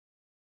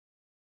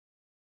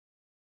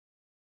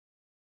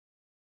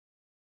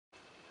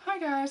Hi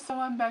guys, so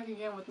I'm back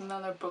again with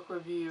another book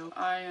review.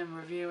 I am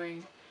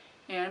reviewing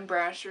Anne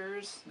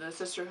Brasher's The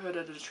Sisterhood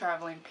of the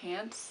Traveling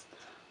Pants.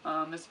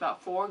 It's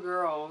about four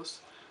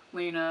girls,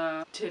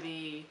 Lena,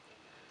 Tibby,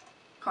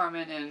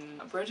 Carmen,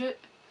 and Bridget.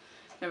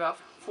 They're about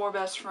four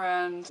best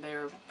friends. They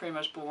were pretty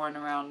much born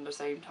around the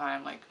same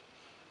time,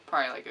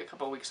 probably a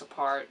couple weeks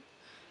apart.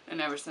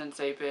 And ever since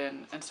they've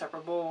been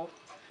inseparable.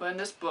 But in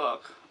this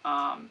book,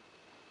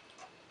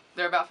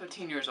 they're about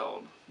 15 years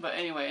old. But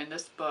anyway, in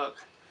this book,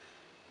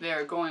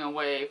 they're going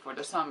away for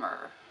the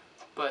summer,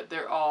 but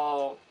they're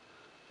all,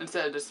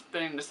 instead of just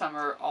spending the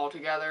summer all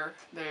together,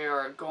 they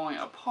are going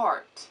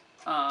apart.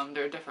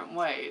 They're different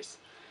ways.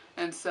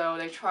 And so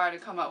they try to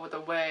come up with a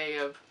way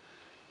of,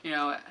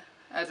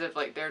 as if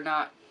they're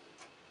not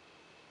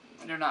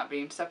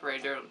being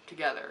separated, they're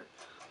together.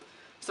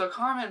 So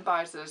Carmen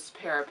buys this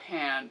pair of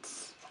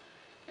pants,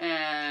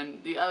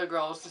 and the other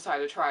girls decide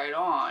to try it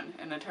on,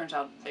 and it turns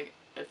out it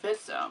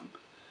fits them.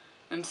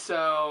 And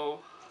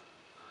so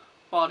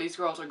while these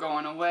girls are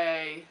going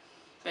away,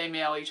 they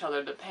mail each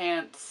other the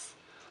pants,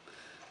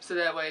 so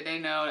that way they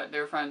know that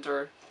their friends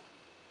are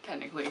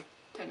technically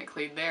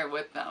there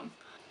with them.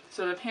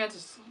 So the pants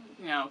is,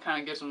 kind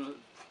of gives them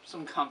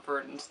some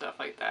comfort and stuff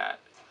like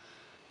that.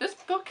 This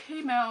book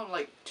came out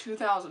in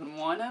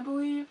 2001, I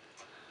believe,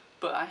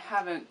 but I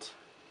haven't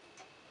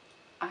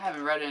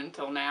read it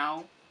until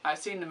now. I've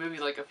seen the movie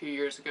a few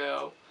years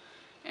ago,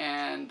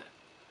 and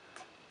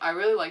I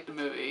really liked the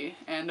movie,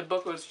 and the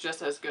book was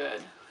just as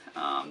good.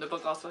 The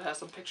book also has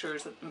some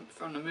pictures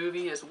from the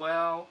movie as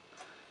well,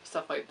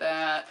 stuff like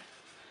that.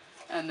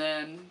 And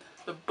then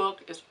the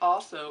book is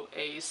also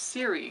a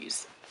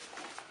series.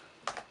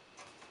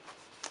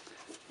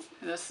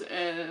 This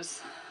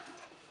is,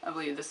 I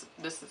believe this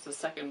is the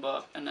second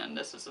book, and then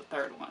this is the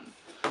third one.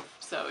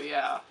 So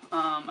yeah,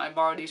 I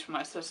borrowed these from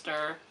my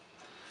sister,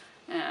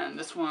 and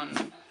this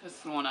one is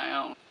the one I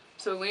own.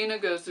 So Lena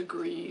goes to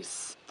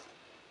Greece.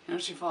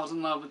 She falls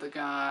in love with a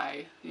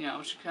guy.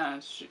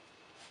 She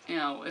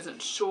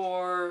isn't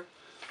sure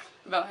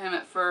about him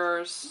at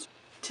first.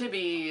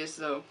 Tibby is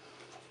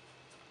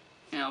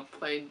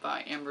played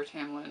by Amber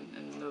Tamlin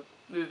in the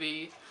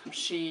movie.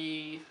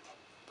 She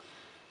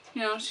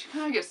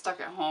kind of gets stuck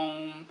at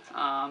home,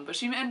 but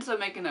she ends up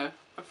making a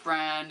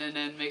friend and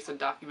then makes a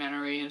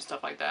documentary and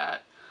stuff like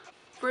that.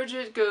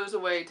 Bridget goes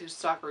away to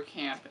soccer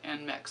camp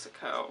in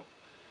Mexico,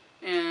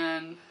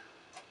 and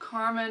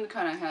Carmen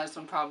kind of has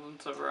some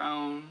problems of her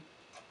own,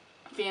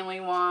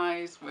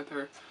 family-wise, with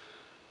her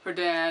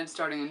dad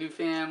starting a new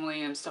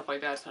family and stuff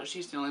like that, so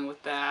she's dealing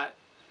with that.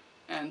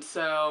 And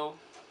so,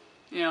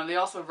 they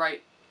also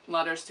write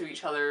letters to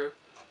each other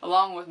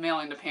along with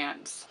mailing the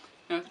pants.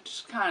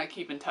 Just kind of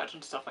keep in touch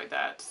and stuff like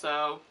that.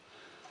 So,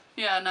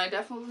 yeah, and I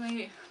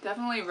definitely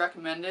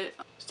recommend it.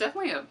 It's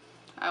definitely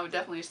I would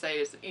definitely say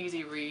it's an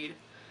easy read.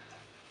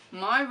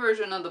 My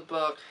version of the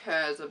book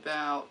has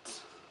about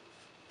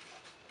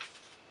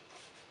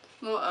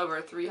a little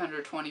over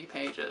 320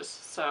 pages,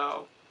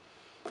 so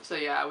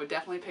yeah, I would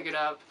definitely pick it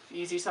up.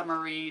 Easy summer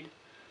read.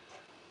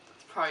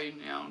 It's probably,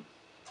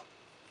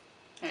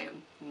 hey,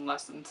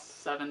 less than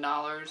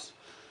 $7.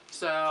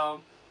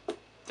 So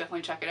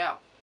definitely check it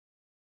out.